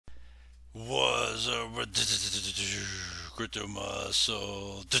What's up, Crypto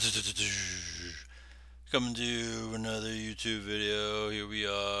Muscle? Coming to another YouTube video. Here we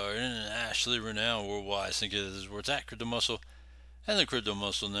are, internationally renowned worldwide. I think it is where it's at, Crypto Muscle, and the Crypto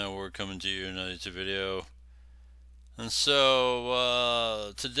Muscle Network coming to you in another YouTube video. And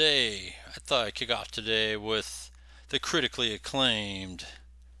so today, I thought I'd kick off today with the critically acclaimed,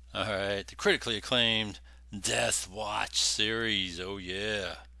 the critically acclaimed Death Watch series. Oh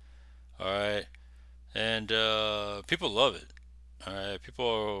yeah. Alright, and people love it. Alright,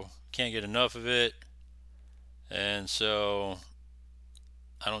 people can't get enough of it, and so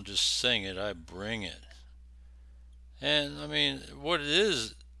I don't just sing it, I bring it. And I mean, what it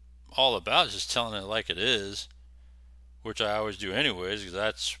is all about is just telling it like it is, which I always do anyways, because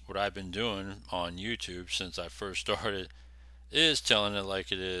that's what I've been doing on YouTube since I first started, is telling it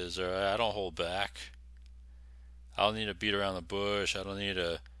like it is. Alright, I don't hold back. I don't need to beat around the bush. I don't need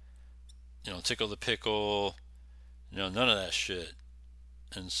to tickle the pickle, none of that shit.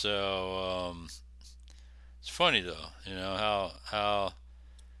 And so it's funny though, how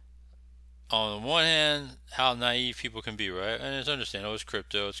on the one hand how naive people can be, right? And it's understandable, it's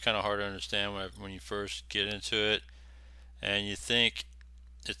crypto, it's kind of hard to understand when you first get into it, and you think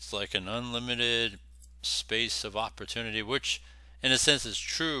it's like an unlimited space of opportunity, which in a sense is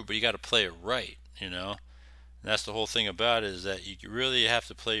true, but you got to play it right, And that's the whole thing about it, is that you really have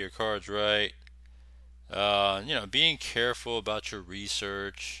to play your cards right. Being careful about your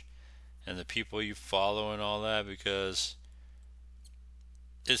research and the people you follow and all that, because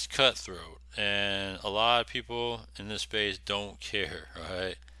it's cutthroat and a lot of people in this space don't care,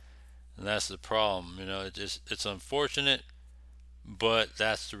 right? And that's the problem. It's unfortunate, but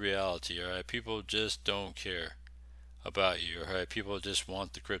that's the reality, all right? People just don't care about you, all right? People just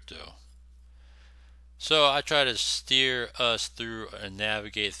want the crypto. So I try to steer us through and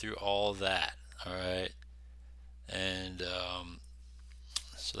navigate through all that, all right? And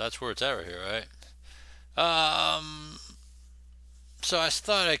so that's where it's at right here, right? So I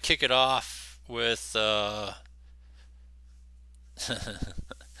thought I'd kick it off with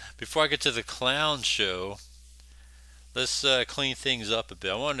before I get to the clown show, let's clean things up a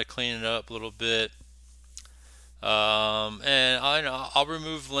bit. I wanted to clean it up a little bit, and I'll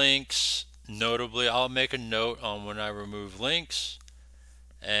remove links. Notably, I'll make a note on when I remove links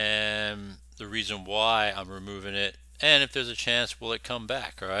and the reason why I'm removing it, and if there's a chance will it come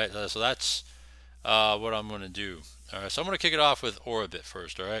back. Alright, so that's what I'm going to do. Alright, so I'm going to kick it off with Aurabit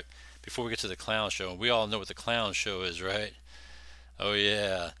first, alright, before we get to the clown show. We all know what the clown show is, right? Oh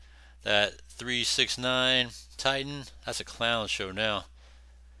yeah, that 369 Titan, that's a clown show now.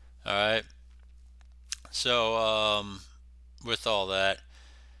 Alright, so with all that,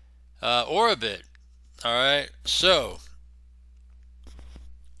 Aurabit. Alright, so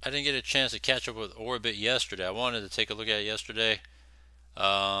I didn't get a chance to catch up with Aurabit yesterday. I wanted to take a look at it yesterday.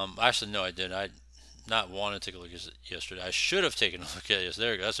 Actually, no, I didn't. I not wanted to take a look at it yesterday. I should have taken a look at it yesterday.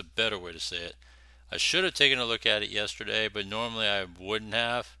 There we go. That's a better way to say it. I should have taken a look at it yesterday, but normally I wouldn't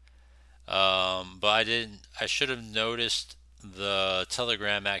have. But I didn't. I should have noticed the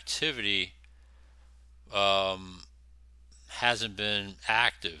Telegram activity hasn't been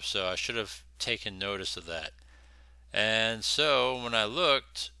active, so I should have taken notice of that. And so when I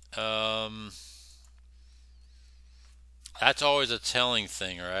looked, that's always a telling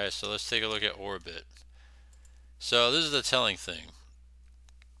thing, right? So let's take a look at Aurabit. So this is the telling thing.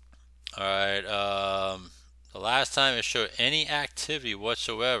 Alright, the last time it showed any activity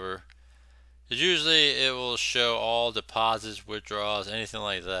whatsoever is usually it will show all deposits, withdrawals, anything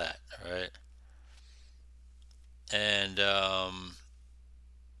like that, right? And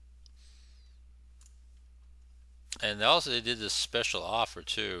also they did this special offer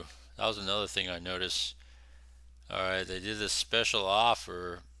too. That was another thing I noticed. Alright, they did this special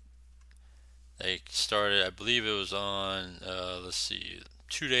offer. They started, I believe it was on, let's see,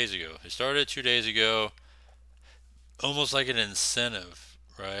 2 days ago. They started 2 days ago, almost like an incentive,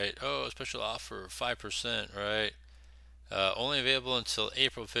 right? Oh, special offer, 5%, right? Only available until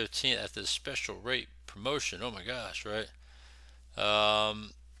April 15th at this special rate promotion. Oh my gosh, right?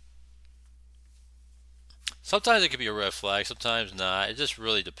 Sometimes it could be a red flag, sometimes not. It just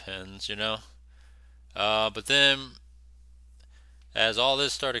really depends, But then, as all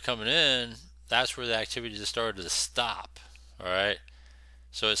this started coming in, that's where the activity just started to stop. Alright?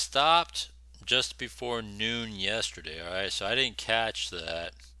 So it stopped just before noon yesterday, alright? So I didn't catch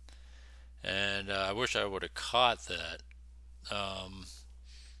that. And I wish I would have caught that.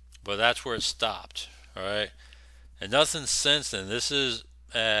 But that's where it stopped, alright? And nothing since then. This is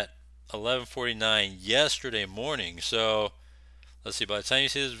at 11:49 yesterday morning. So let's see, by the time you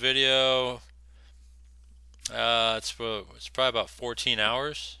see this video, It's probably about 14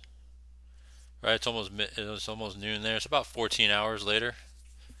 hours. Right, it's almost noon there. It's about 14 hours later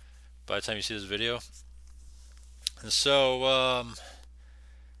by the time you see this video. And so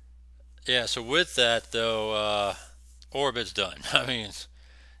yeah, so with that though, Orbit's done. I mean,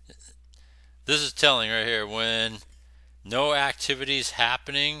 this is telling right here when no activities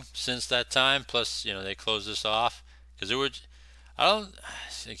happening since that time. Plus, they closed this off because it would. I don't.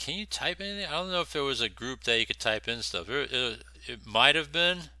 Can you type anything? I don't know if there was a group that you could type in stuff. It might have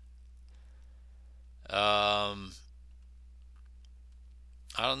been. I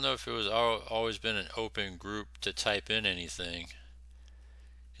don't know if it was always been an open group to type in anything.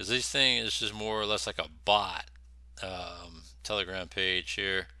 Because this thing is just more or less like a bot Telegram page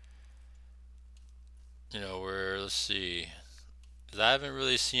here. Where, let's see. Because I haven't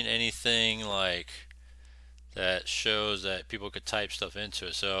really seen anything like that shows that people could type stuff into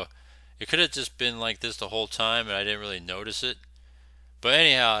it. So it could have just been like this the whole time and I didn't really notice it. But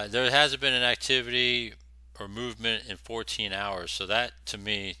anyhow, there hasn't been an activity or movement in 14 hours. So that to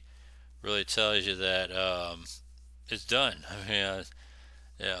me really tells you that it's done. I mean,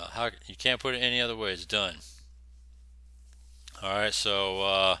 yeah, you can't put it any other way. It's done. All right,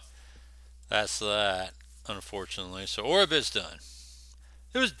 so that's that, unfortunately. So Aurabit's done.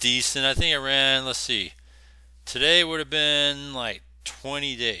 It was decent. I think it ran, let's see, today would have been like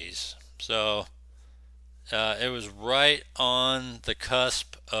 20 days. So it was right on the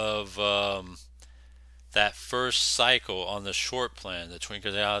cusp of that first cycle on the short plan,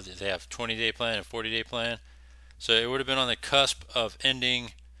 because they have 20-day plan and 40-day plan. So it would have been on the cusp of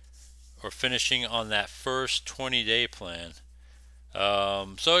ending or finishing on that first 20-day plan.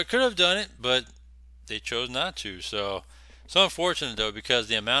 So it could have done it, but they chose not to. So it's unfortunate though, because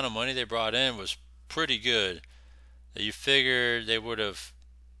the amount of money they brought in was pretty good. You figured they would have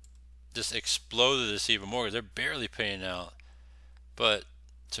just exploded this even more because they're barely paying out. But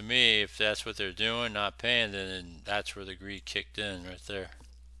to me, if that's what they're doing, not paying, then that's where the greed kicked in right there.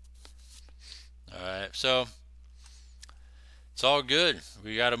 Alright, so it's all good.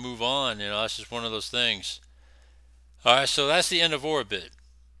 We got to move on. That's just one of those things. Alright, so that's the end of Orbit.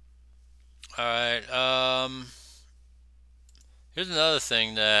 Alright, here's another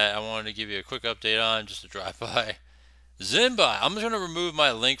thing that I wanted to give you a quick update on, just to drive by. Zenbuy. I'm just going to remove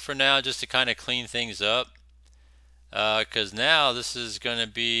my link for now just to kind of clean things up. Because now this is going to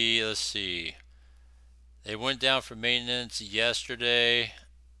be, let's see. They went down for maintenance yesterday.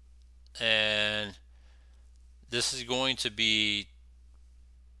 And this is going to be,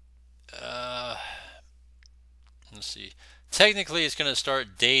 let's see. Technically, it's going to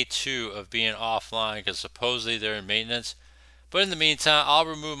start day 2 of being offline because supposedly they're in maintenance. But in the meantime, I'll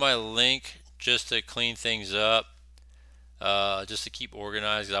remove my link just to clean things up. Just to keep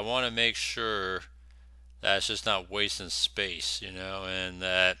organized. 'Cause I want to make sure that it's just not wasting space, and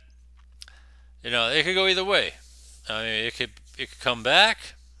that, it could go either way. I mean, it could come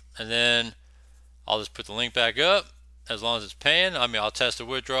back, and then I'll just put the link back up as long as it's paying. I mean, I'll test the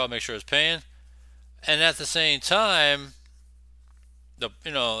withdrawal, make sure it's paying, and at the same time,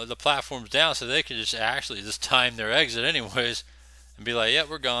 the platform's down, so they could just actually just time their exit anyways, and be like, yeah,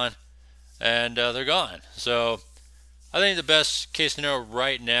 we're gone, and they're gone. So I think the best case scenario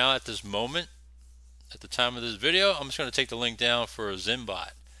right now at this moment, at the time of this video, I'm just going to take the link down for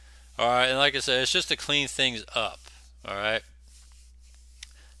Zenbuy. Alright, and like I said, it's just to clean things up. Alright,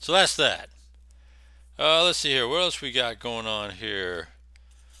 so that's that. Let's see here, what else we got going on here?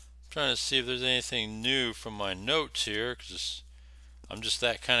 I'm trying to see if there's anything new from my notes here, because I'm just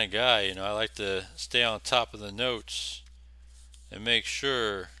that kind of guy. I like to stay on top of the notes and make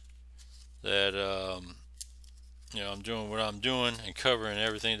sure that I'm doing what I'm doing and covering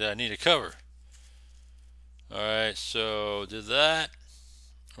everything that I need to cover. Alright, so did that.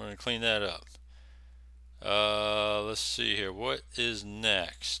 We're going to clean that up. Let's see here. What is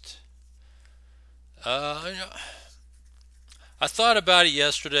next? I thought about it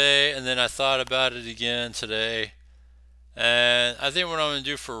yesterday, and then I thought about it again today. And I think what I'm going to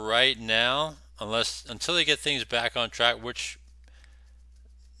do for right now, until they get things back on track, which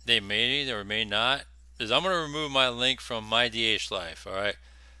they may or may not, is I'm going to remove my link from my DH Life. Alright,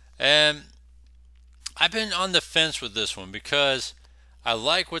 and I've been on the fence with this one because I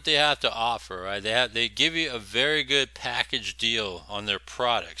like what they have to offer. Right, they give you a very good package deal on their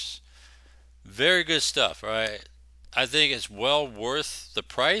products, very good stuff. Right, I think it's well worth the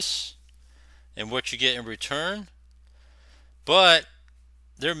price and what you get in return, but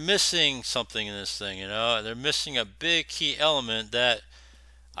they're missing something in this thing. They're missing a big key element that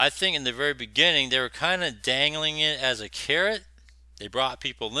I think in the very beginning they were kind of dangling it as a carrot. They brought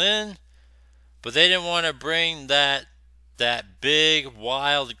people in, but they didn't want to bring that big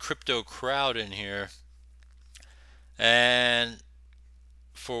wild crypto crowd in here, and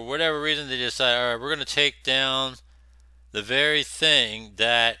for whatever reason they decided, all right, we're going to take down the very thing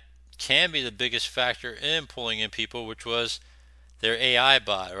that can be the biggest factor in pulling in people, which was their AI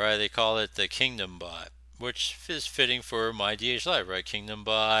bot, right? They call it the Kingdom bot, which is fitting for my DH Live, right? Kingdom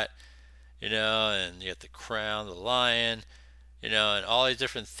bot, you know, and you got the crown, the lion, you know, and all these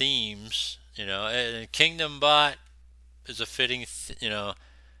different themes, you know, and Kingdom bot is a fitting,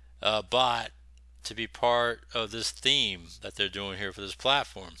 bot to be part of this theme that they're doing here for this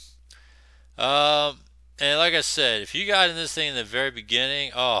platform. And like I said, if you got in this thing in the very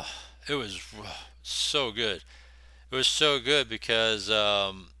beginning, oh, it was so good. It was so good because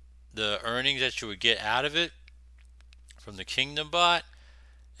the earnings that you would get out of it from the Kingdom bot,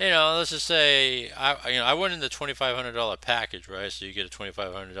 you know, let's just say I went in the $2,500 package, right? So you get a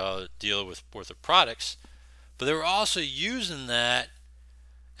 $2,500 deal worth of products, but they were also using that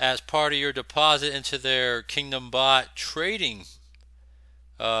as part of your deposit into their Kingdom bot trading,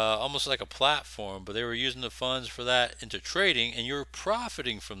 almost like a platform, but they were using the funds for that into trading, and you were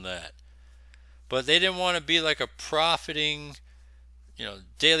profiting from that. But they didn't want to be like a profiting, you know,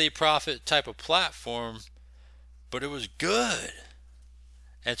 daily profit type of platform, but it was good.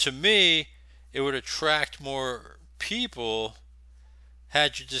 And to me, it would attract more people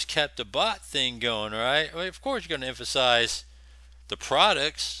had you just kept the bot thing going, right? Well, of course, you're going to emphasize the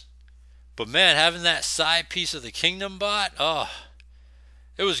products, but man, having that side piece of the Kingdom bot, oh,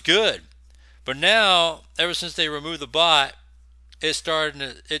 it was good. But now, ever since they removed the bot,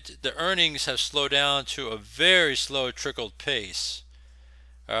 the earnings have slowed down to a very slow trickled pace.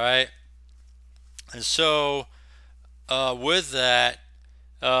 All right, and so with that,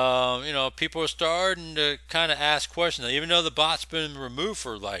 you know, people are starting to kind of ask questions. Even though the bot's been removed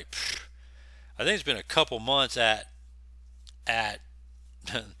for like, I think it's been a couple months at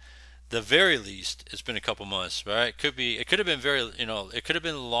the very least. It's been a couple months, right? It could have been it could have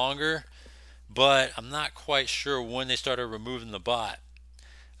been longer, but I'm not quite sure when they started removing the bot.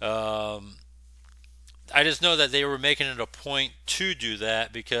 I just know that they were making it a point to do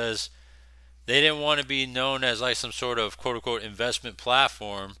that because they didn't want to be known as like some sort of quote-unquote investment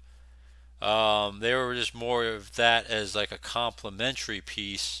platform. They were just more of that as like a complementary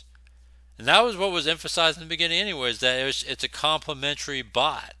piece. And that was what was emphasized in the beginning anyways, that it's a complementary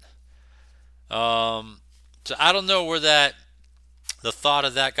bot. So I don't know where the thought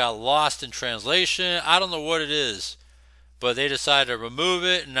of that got lost in translation. I don't know what it is, but they decided to remove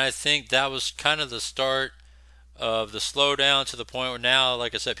it, and I think that was kind of the start of the slowdown to the point where now,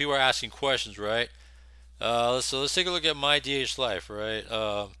 like I said, people are asking questions, right? So let's take a look at my DH Life, right?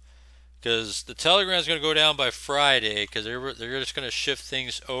 Because the Telegram is going to go down by Friday because they're just going to shift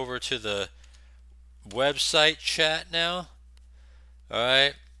things over to the website chat now. All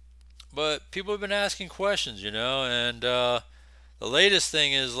right, but people have been asking questions, you know, and the latest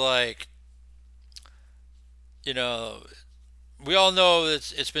thing is like, you know, we all know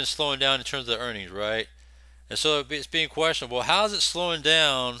it's been slowing down in terms of the earnings, right? And so it's being questioned, well, how is it slowing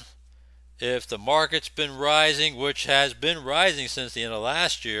down if the market's been rising, which has been rising since the end of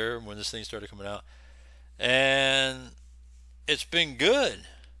last year when this thing started coming out, and it's been good.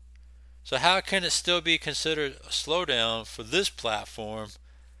 So how can it still be considered a slowdown for this platform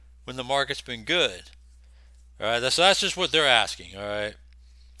when the market's been good? All right, that's just what they're asking, all right?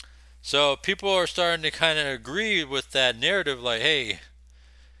 So people are starting to kind of agree with that narrative, like, hey,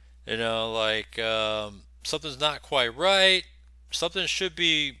 you know, like something's not quite right. Something should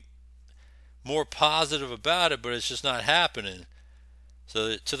be more positive about it, but it's just not happening.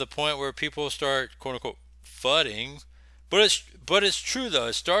 So to the point where people start, quote unquote, fudding. But it's true though.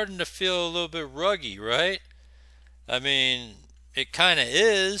 It's starting to feel a little bit ruggy, right? I mean, it kind of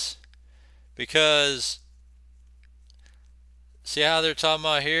is, because see how they're talking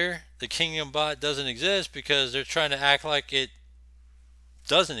about here? The Kingdom bot doesn't exist because they're trying to act like it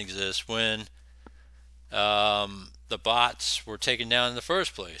doesn't exist when the bots were taken down in the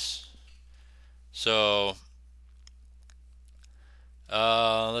first place. So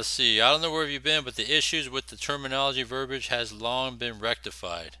let's see. I don't know where you've been, but the issues with the terminology verbiage has long been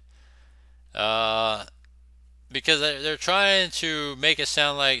rectified. Because they're trying to make it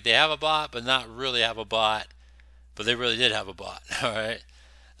sound like they have a bot, but not really have a bot. But they really did have a bot. All right.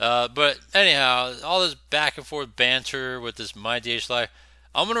 But anyhow, all this back and forth banter with this My DH Life,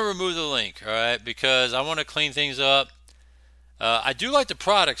 I'm going to remove the link, all right, because I want to clean things up. I do like the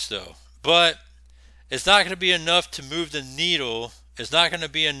products, though, but it's not going to be enough to move the needle. It's not going to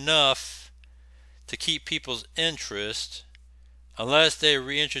be enough to keep people's interest unless they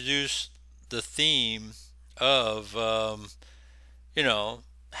reintroduce the theme of you know,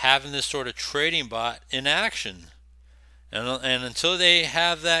 having this sort of trading bot in action. And until they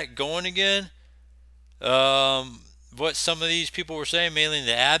have that going again, what some of these people were saying, mainly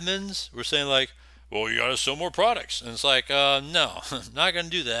the admins, were saying like, well, you gotta sell more products. And it's like, no, not gonna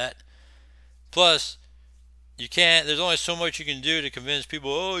do that. Plus, you can't, there's only so much you can do to convince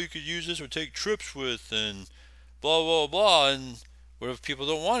people, oh, you could use this or take trips with, and blah, blah, blah. And what if people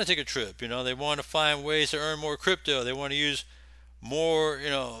don't want to take a trip? You know, they want to find ways to earn more crypto. They want to use more, you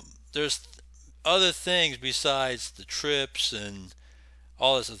know, there's other things besides the trips and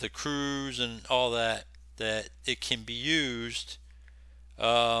all this, the cruise and all that, that it can be used.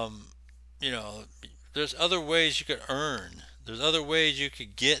 You know, there's other ways you could earn. There's other ways you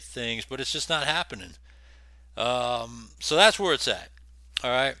could get things, but it's just not happening. So that's where it's at.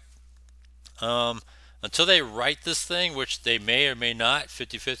 All right. Until they write this thing, which they may or may not,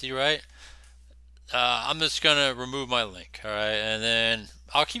 50-50, right? I'm just gonna remove my link. All right, and then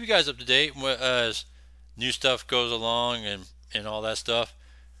I'll keep you guys up to date as new stuff goes along and all that stuff.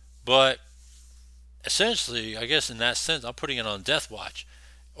 But essentially, I guess in that sense, I'm putting it on death watch.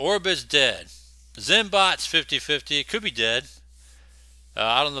 Aurabit's dead. Zenbot's 50-50. It could be dead.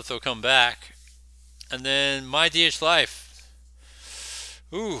 I don't know if they'll come back. And then my DH Life.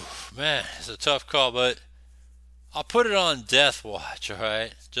 Ooh, man, it's a tough call, but I'll put it on death watch, all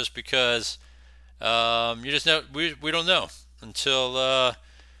right? Just because you just know, we don't know until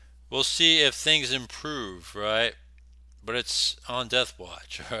we'll see if things improve, right? But it's on death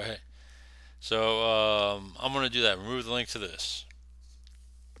watch, all right? So I'm going to do that. Remove the link to this.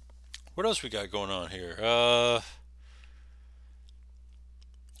 What else we got going on here?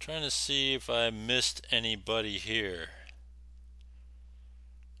 Trying to see if I missed anybody here.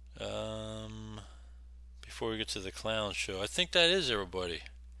 Before we get to the clown show. I think that is everybody.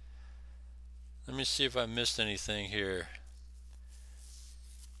 Let me see if I missed anything here.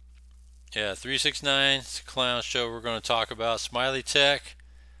 Yeah, 369, it's a clown show. We're going to talk about Smili Tech,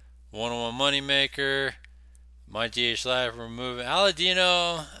 one-on-one moneymaker, my DH Live removing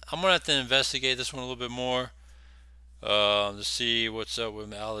Aladino. I'm going to have to investigate this one a little bit more to see what's up with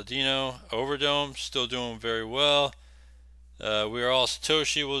Aladino. Overdome, still doing very well. We Are All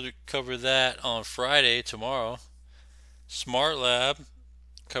Satoshi, we'll cover that on Friday, tomorrow. Smart Lab,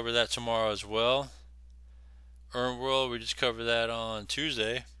 cover that tomorrow as well. Earn World, we just covered that on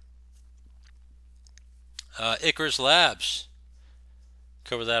Tuesday. ICARUS Labs,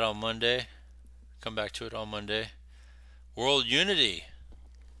 cover that on Monday. Come back to it on Monday. World Unity,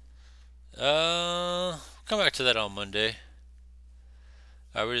 come back to that on Monday.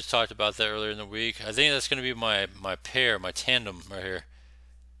 We just talked about that earlier in the week. I think that's going to be my pair, my tandem right here.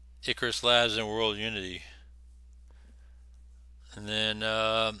 ICARUS Labs and World Unity. And then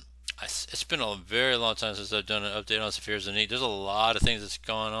it's been a very long time since I've done an update on Saphir Zanique. There's a lot of things that's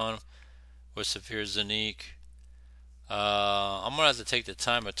going on with Saphir Zanique. I'm going to have to take the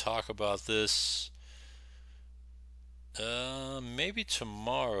time to talk about this maybe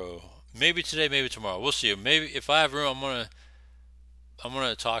tomorrow. Maybe today, maybe tomorrow. We'll see. Maybe if I have room, I'm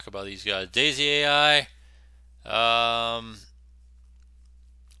gonna talk about these guys. Daisy AI,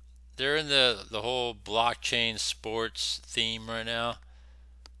 they're in the whole blockchain sports theme right now.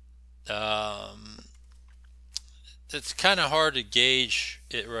 It's kind of hard to gauge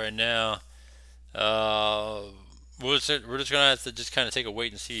it right now. We're just gonna have to just kind of take a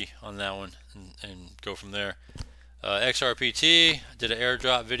wait and see on that one and go from there. XRPT did an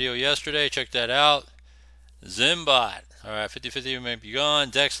airdrop video yesterday. Check that out. Zenbot. All right, 50-50 may be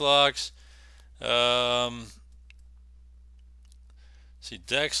gone. Dexlogs. See,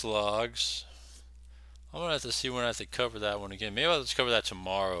 Dexlogs. I'm going to have to see when I have to cover that one again. Maybe I'll just cover that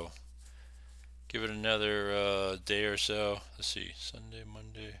tomorrow. Give it another day or so. Let's see, Sunday,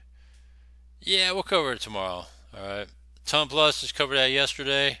 Monday. Yeah, we'll cover it tomorrow. All right. TonPlus just covered that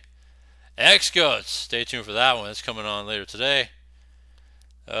yesterday. Xgoats. Stay tuned for that one. It's coming on later today.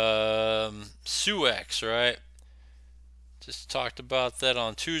 Suex, right? Just talked about that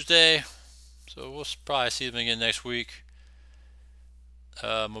on Tuesday, so we'll probably see them again next week.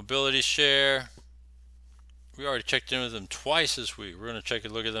 Mobility Share, we already checked in with them twice this week. We're going to check a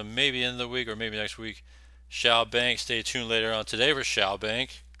look at them maybe in the week or maybe next week. Shao Bank, stay tuned later on today for Shao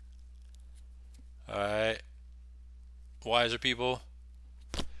Bank. Alright, wiser people,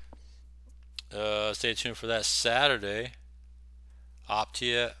 stay tuned for that Saturday.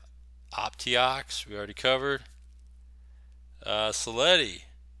 Optiox, we already covered. Soleti.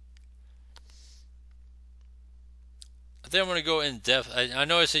 I think I'm going to go in depth. I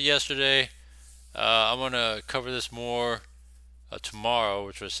know I said yesterday I'm going to cover this more tomorrow,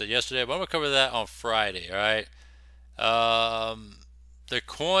 which was said yesterday, but I'm going to cover that on Friday, all right? The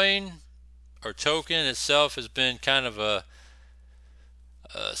coin or token itself has been kind of a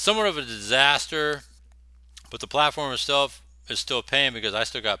somewhat of a disaster, but the platform itself is still paying because I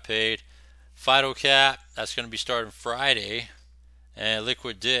still got paid. Fido Cap, that's going to be starting Friday, and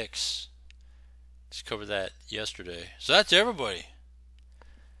Liquid Dix, just covered that yesterday. So that's everybody.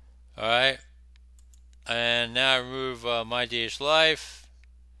 All right, and now I remove My DH Life,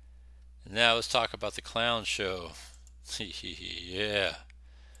 and now let's talk about the clown show. Yeah,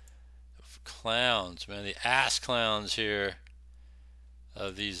 clowns, man, the ass clowns here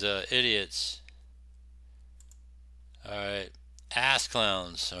of these idiots. All right, ass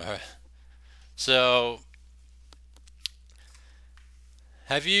clowns. All right. So,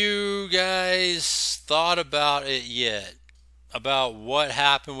 have you guys thought about it yet? About what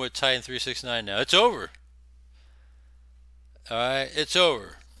happened with Titan 369 now? It's over. All right, it's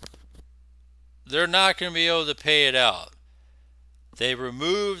over. They're not going to be able to pay it out. They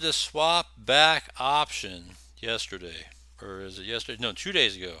removed the swap back option yesterday. Or is it yesterday? No, 2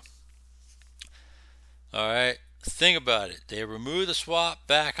 days ago. All right, think about it. They removed the swap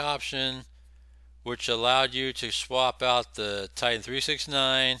back option, which allowed you to swap out the Titan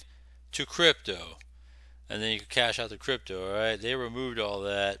 369 to crypto, and then you could cash out the crypto. All right, they removed all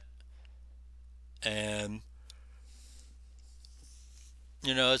that, and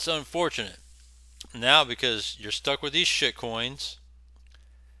you know, it's unfortunate now because you're stuck with these shit coins,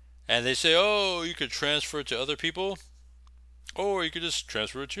 and they say, oh, you could transfer it to other people, or you could just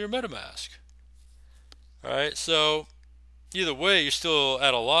transfer it to your MetaMask. All right, so either way, you're still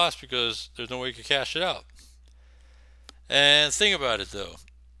at a loss because there's no way you can cash it out. And think about it though.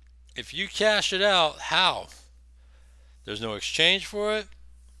 If you cash it out, how? There's no exchange for it.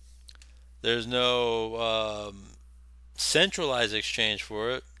 There's no centralized exchange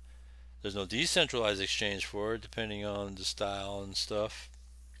for it. There's no decentralized exchange for it, depending on the style and stuff.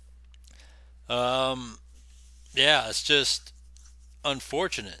 Yeah, it's just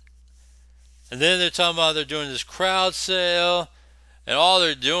unfortunate. And then they're talking about they're doing this crowd sale, and all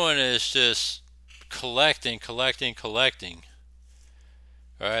they're doing is just collecting. All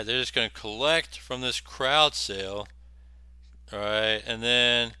right, they're just going to collect from this crowd sale. All right, and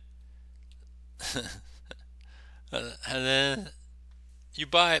then you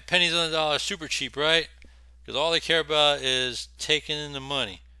buy it pennies on the dollar, super cheap, right? Because all they care about is taking in the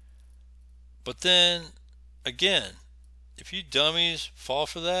money. But then again, if you dummies fall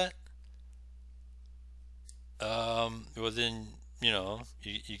for that, well then, you know,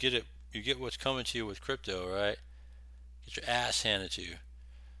 you get it, you get what's coming to you with crypto, right? Get your ass handed to you.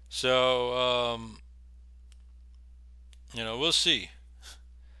 So, you know, we'll see.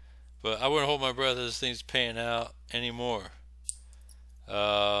 But I wouldn't hold my breath as this thing's paying out anymore. We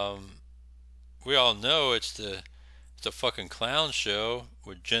all know it's the fucking clown show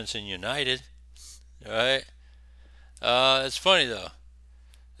with Jensen United, right? It's funny though.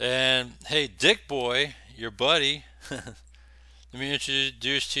 And hey, Dick Boy, your buddy, let me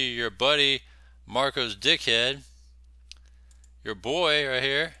introduce to you your buddy, Marco's Dickhead, your boy right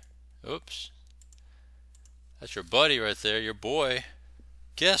here. Oops. That's your buddy right there, your boy.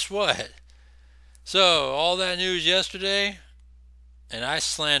 Guess what? So, all that news yesterday, and I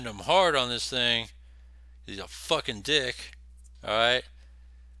slammed him hard on this thing. He's a fucking dick. Alright?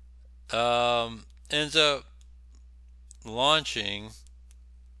 Ends up launching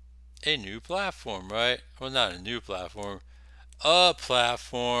a new platform, right? Well, not a new platform, a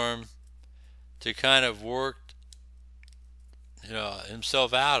platform to kind of work, you know,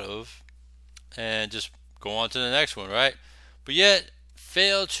 himself out of and just go on to the next one, right? But yet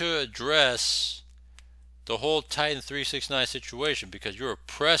failed to address the whole Titan 369 situation because you were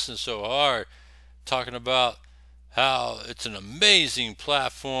pressing so hard talking about how it's an amazing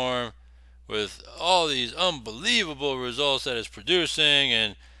platform with all these unbelievable results that it's producing,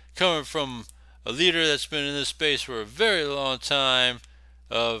 and coming from a leader that's been in this space for a very long time,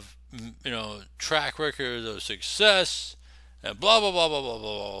 of, you know, track record of success, and blah blah blah blah blah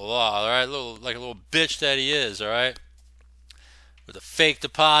blah blah. All right, like a little bitch that he is. All right, with the fake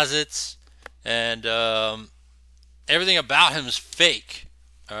deposits and everything about him is fake.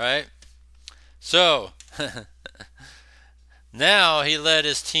 All right, so now he led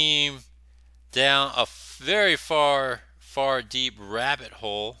his team down a very far deep rabbit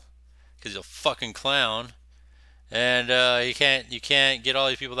hole because he's a fucking clown, and you can't get all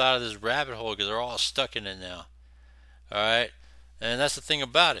these people out of this rabbit hole because they're all stuck in it now. All right, and that's the thing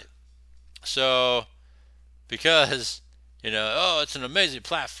about it. So, because, you know, oh, it's an amazing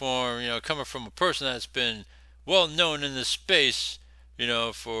platform, you know, coming from a person that's been well known in this space,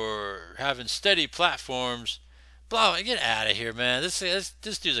 for having steady platforms. Blah, get out of here, man. This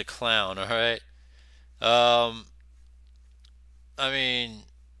dude's a clown, all right? Um, I mean,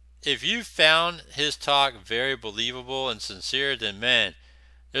 if you found his talk very believable and sincere, then man,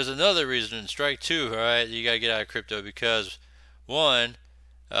 there's another reason in strike two, all right? You gotta get out of crypto because one,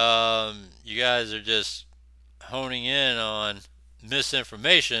 you guys are just honing in on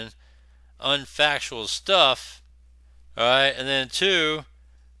misinformation, unfactual stuff, all right? And then two,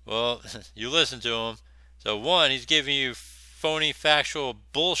 well, you listen to him. So one, he's giving you phony factual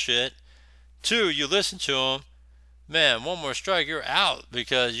bullshit. Two, you listen to him. Man, one more strike, you're out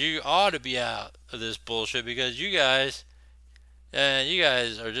because you ought to be out of this bullshit because you guys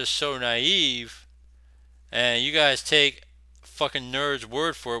are just so naive and you guys take fucking nerd's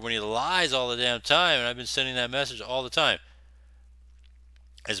word for it when he lies all the damn time, and I've been sending that message all the time.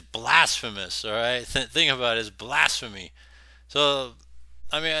 It's blasphemous, alright? Think about it, it's blasphemy. So,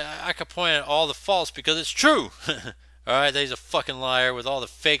 I mean, I could point at all the faults because it's true. Alright, that he's a fucking liar with all the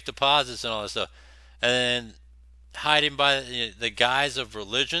fake deposits and all that stuff. And then hiding by the guise of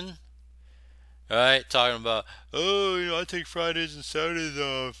religion. Alright, talking about, oh, I take Fridays and Saturdays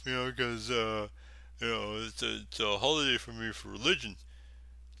off, because, it's a holiday for me for religion.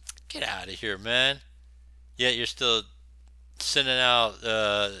 Get out of here, man. Yet you're still sending out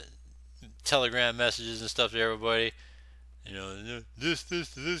Telegram messages and stuff to everybody.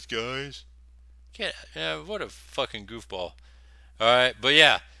 This, guys. What a fucking goofball. Alright, but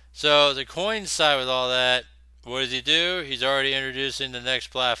yeah. So to coincide with all that, what does he do? He's already introducing the next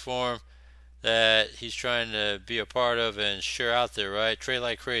platform that he's trying to be a part of and share out there, right? Trade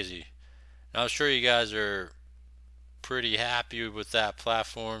like crazy. And I'm sure you guys are pretty happy with that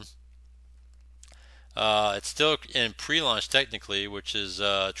platform. It's still in pre-launch technically, which is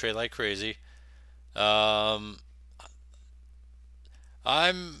trade like crazy. I'm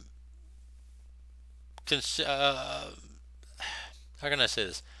how can I say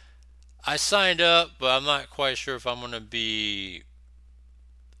this? I signed up, but I'm not quite sure if I'm going to be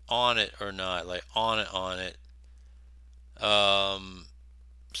on it or not, like on it.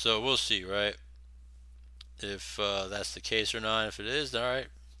 So we'll see, right? If that's the case or not. If it is, all right,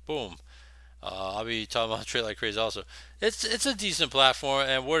 boom. I'll be talking about trade like crazy also. It's a decent platform,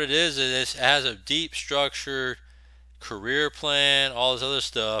 and what it is it has a deep structured career plan, all this other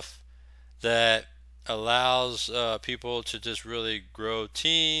stuff that allows people to just really grow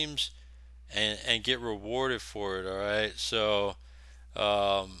teams and get rewarded for it. All right, so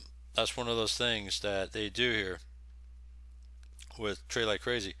that's one of those things that they do here with trade like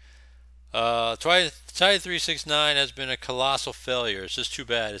crazy. Titan 369 has been a colossal failure. It's just too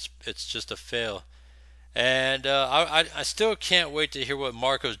bad. It's just a fail. And I still can't wait to hear what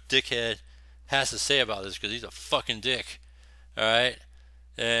Marco's dickhead has to say about this because he's a fucking dick. All right,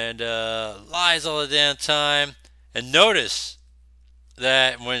 and lies all the damn time. And notice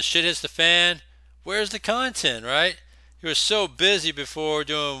that when shit hits the fan, where's the content, right? He was so busy before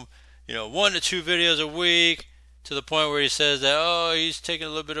doing 1 to 2 videos a week, to the point where he says that he's taking a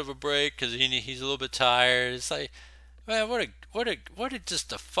little bit of a break because he's a little bit tired. It's like, man, what a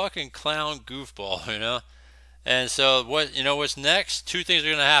just a fucking clown goofball, And so what's next? Two things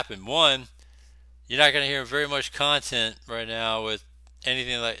are gonna happen. One, you're not gonna hear very much content right now with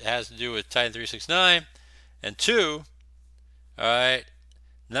anything that has to do with Titan 369. And two, all right,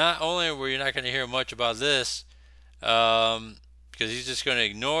 not only were you not gonna hear much about this, because he's just gonna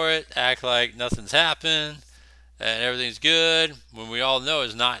ignore it, act like nothing's happened and everything's good when we all know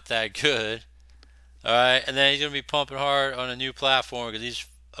it's not that good. All right, and then he's gonna be pumping hard on a new platform because he's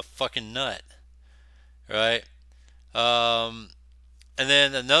a fucking nut, right? And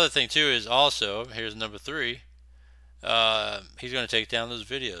then another thing too is also, here's number 3, he's gonna take down those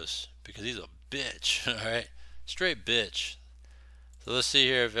videos because he's a bitch. All right, straight bitch. So let's see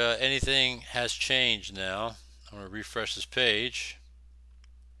here if anything has changed now. I'm gonna refresh this page.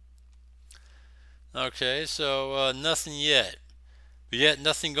 Okay, so nothing yet. But yet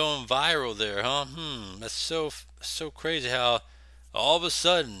nothing going viral there, huh? That's so crazy how all of a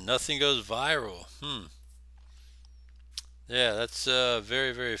sudden nothing goes viral. Yeah, that's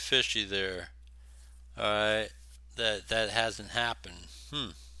very, very fishy there. Alright. That hasn't happened.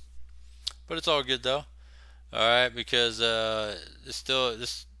 But it's all good though. Alright, because it's still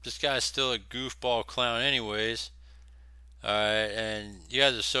this guy's still a goofball clown anyways. Alright, and you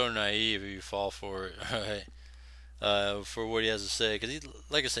guys are so naive if you fall for it, alright, for what he has to say. Because,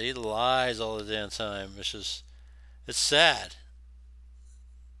 like I said, he lies all the damn time. It's sad,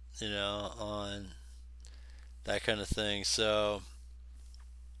 on that kind of thing. So,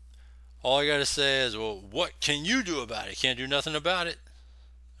 all I gotta say is, well, what can you do about it? Can't do nothing about it.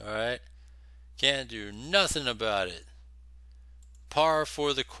 All right, can't do nothing about it. Par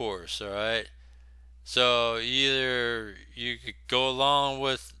for the course. All right. So either you could go along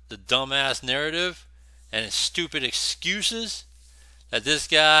with the dumbass narrative and its stupid excuses that this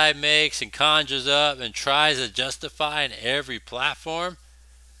guy makes and conjures up and tries to justify in every platform,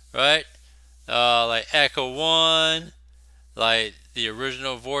 right? Like Echo One, like the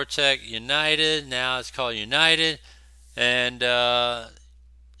original Vortex United, now it's called United, and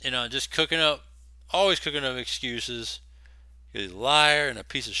just always cooking up excuses. He's a liar and a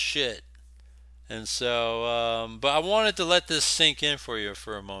piece of shit. And so, but I wanted to let this sink in for you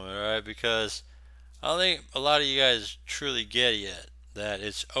for a moment, all right? Because I don't think a lot of you guys truly get it yet that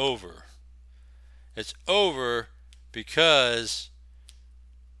it's over. It's over because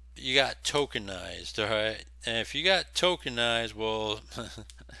you got tokenized, all right? And if you got tokenized, well,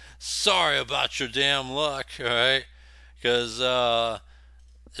 sorry about your damn luck, all right? Because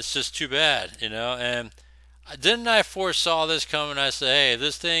it's just too bad, And didn't I foresaw this coming? I said, hey, if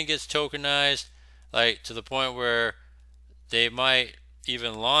this thing gets tokenized, like to the point where they might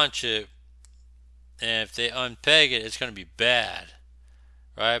even launch it, and if they unpeg it, it's going to be bad,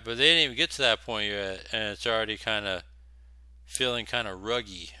 right? But they didn't even get to that point yet, and it's already kind of feeling kind of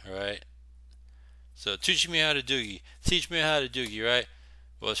ruggy, right? So teach me how to doogie, right?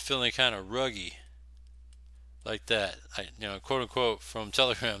 Well, it's feeling kind of ruggy, like that, quote unquote from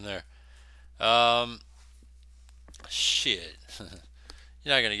Telegram there. Shit.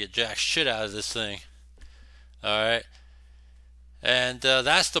 You're not going to get jack shit out of this thing. Alright? And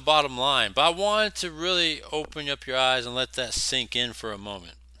that's the bottom line. But I wanted to really open up your eyes and let that sink in for a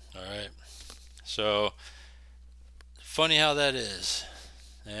moment. Alright? So, funny how that is.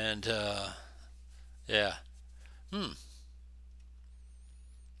 And, yeah.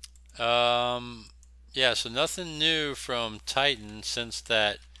 Yeah, so nothing new from Titan since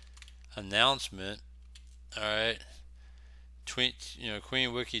that announcement. Alright?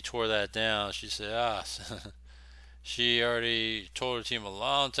 Queen Wiki tore that down. She said, she already told her team a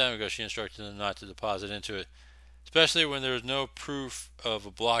long time ago she instructed them not to deposit into it, especially when there was no proof of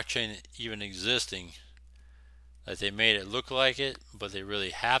a blockchain even existing. Like they made it look like it, but they really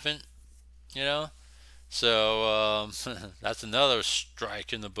haven't, So that's another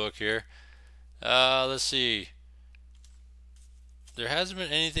strike in the book here. Let's see. There hasn't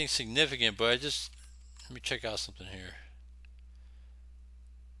been anything significant, but let me check out something here.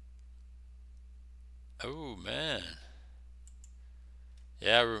 Oh man,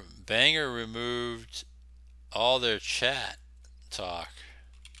 yeah, Banger removed all their chat talk.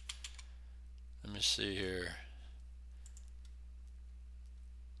 Let me see here.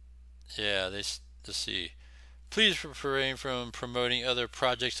 Yeah, let's see. Please refrain from promoting other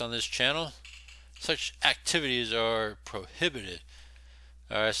projects on this channel. Such activities are prohibited.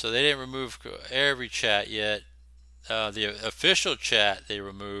 Alright, so they didn't remove every chat yet. The official chat, they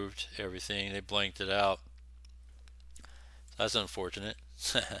removed everything. They blanked it out. That's unfortunate.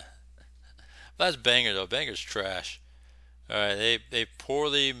 That's Banger though. Banger's trash. Alright, they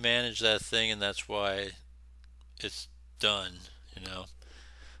poorly managed that thing, and that's why it's done,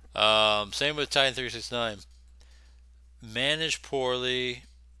 Same with Titan 369. Managed poorly,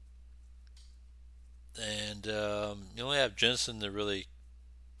 and you only have Jensen to really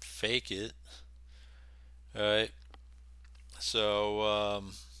fake it. Alright. So,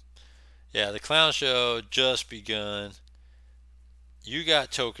 yeah, the clown show just begun. You got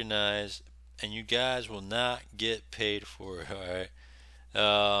tokenized, and you guys will not get paid for it, alright?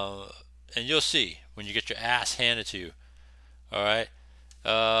 And you'll see when you get your ass handed to you, alright?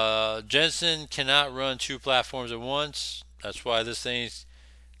 Jensen cannot run two platforms at once. That's why this thing's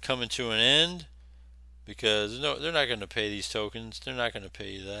coming to an end, because they're not going to pay these tokens. They're not going to pay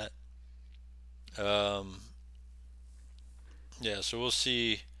you that. Yeah, so we'll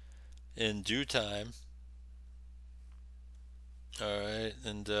see in due time. Alright,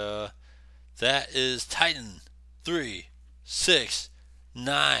 and that is Titan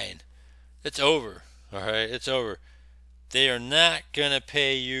 369. It's over. Alright, it's over. They are not going to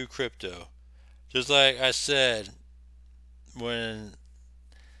pay you crypto. Just like I said when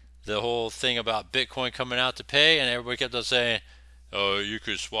the whole thing about Bitcoin coming out to pay, and everybody kept on saying, oh, you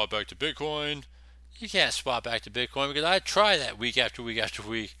could swap back to Bitcoin. You can't swap back to Bitcoin, because I try that week after week after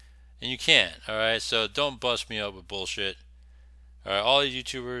week, and you can't. Alright, so don't bust me up with bullshit. Alright, all these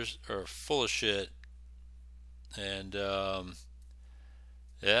YouTubers are full of shit. And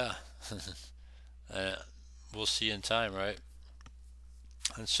yeah. We'll see in time, right?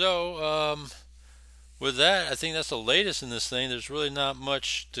 And so with that, I think that's the latest in this thing. There's really not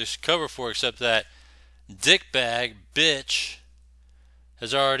much to cover for except that dickbag bitch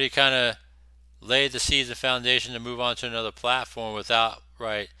has already kind of laid the seeds and foundation to move on to another platform without,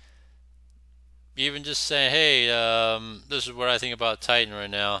 right, even just saying, hey, this is what I think about Titan right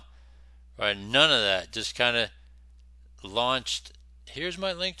now. Right, none of that. Just kind of launched, here's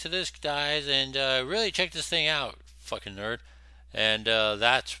my link to this, guys, and really check this thing out, fucking nerd. And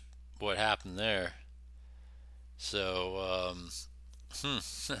that's what happened there. So,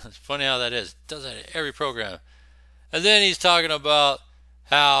 it's funny how that is. Does that in every program. And then he's talking about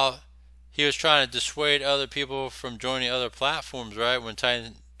how he was trying to dissuade other people from joining other platforms, right? When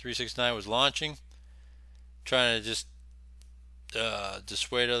Titan 369 was launching, trying to just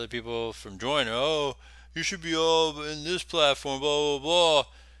dissuade other people from joining. Oh, you should be all in this platform, blah, blah, blah.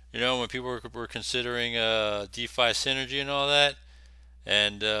 You know, when people were considering DeFi synergy and all that.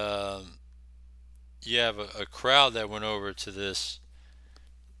 And you have a crowd that went over to this.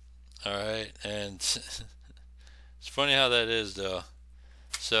 All right. And it's funny how that is, though.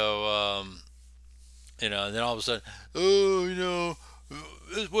 So, you know, and then all of a sudden, oh, you know,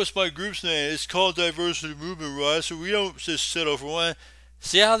 what's my group's name? It's called Diversity Movement, right? So we don't just settle for one.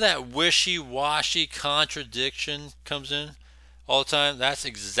 See how that wishy-washy contradiction comes in all the time? That's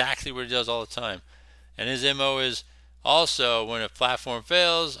exactly what he does all the time. And his MO is also, when a platform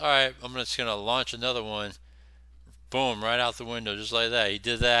fails, all right, I'm just going to launch another one. Boom, right out the window, just like that. He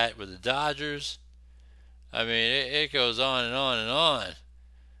did that with the Dodgers. I mean, it goes on and on and on.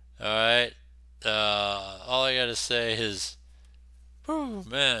 All right. All I got to say is, whew,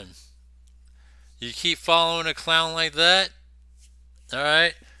 man, you keep following a clown like that, all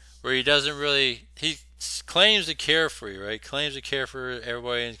right, where he doesn't really, he claims to care for you, right? Claims to care for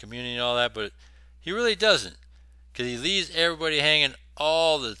everybody in the community and all that, but he really doesn't, because he leaves everybody hanging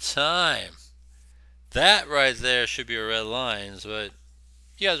all the time. That right there should be a red line, but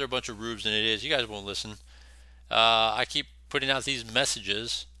you guys are a bunch of rubes and idiots. You guys won't listen. I keep putting out these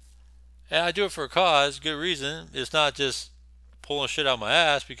messages, and I do it for a cause, good reason. It's not just pulling shit out my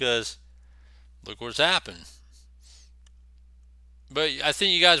ass, because look what's happened. But I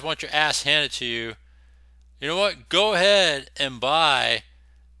think you guys want your ass handed to you. You know what? Go ahead and buy,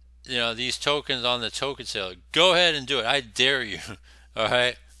 you know, these tokens on the token sale. Go ahead and do it. I dare you. All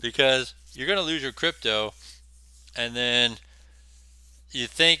right? Because you're going to lose your crypto, and then you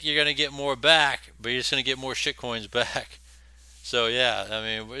think you're going to get more back, but you're just going to get more shitcoins back. So, yeah, I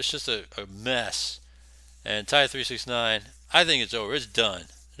mean, it's just a mess. And Titan 369, I think it's over. It's done.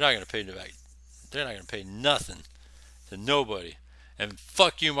 They're not going to pay back. They're not going to pay nothing to nobody. And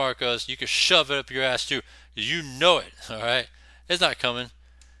fuck you, Marcos. You can shove it up your ass, too, because you know it, all right? It's not coming.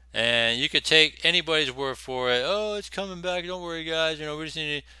 And you could take anybody's word for it. Oh, it's coming back. Don't worry, guys. You know, we just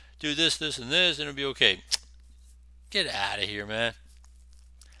need to do this, this, and this, and it'll be okay. Get out of here, man.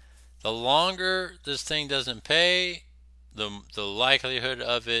 The longer this thing doesn't pay, the likelihood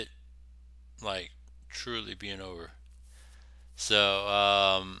of it, like, truly being over.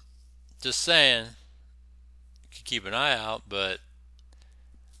 So, just saying, you can keep an eye out, but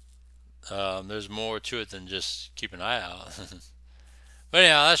there's more to it than just keep an eye out. But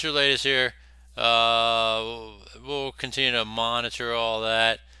anyhow, that's your latest here. We'll continue to monitor all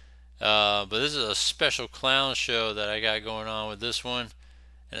that. But this is a special clown show that I got going on with this one,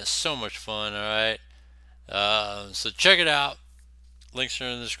 and it's so much fun, alright? So check it out. Links are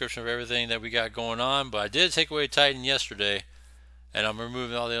in the description of everything that we got going on. But I did take away Titan yesterday, and I'm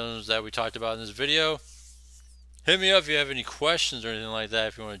removing all the others that we talked about in this video. Hit me up if you have any questions or anything like that.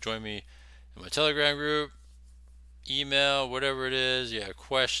 If you want to join me in my Telegram group, email, whatever it is, you have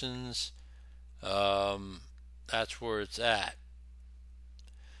questions, that's where it's at.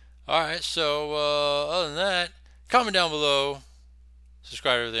 Alright, so other than that, comment down below,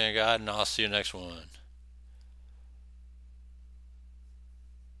 subscribe to everything I got, and I'll see you next one.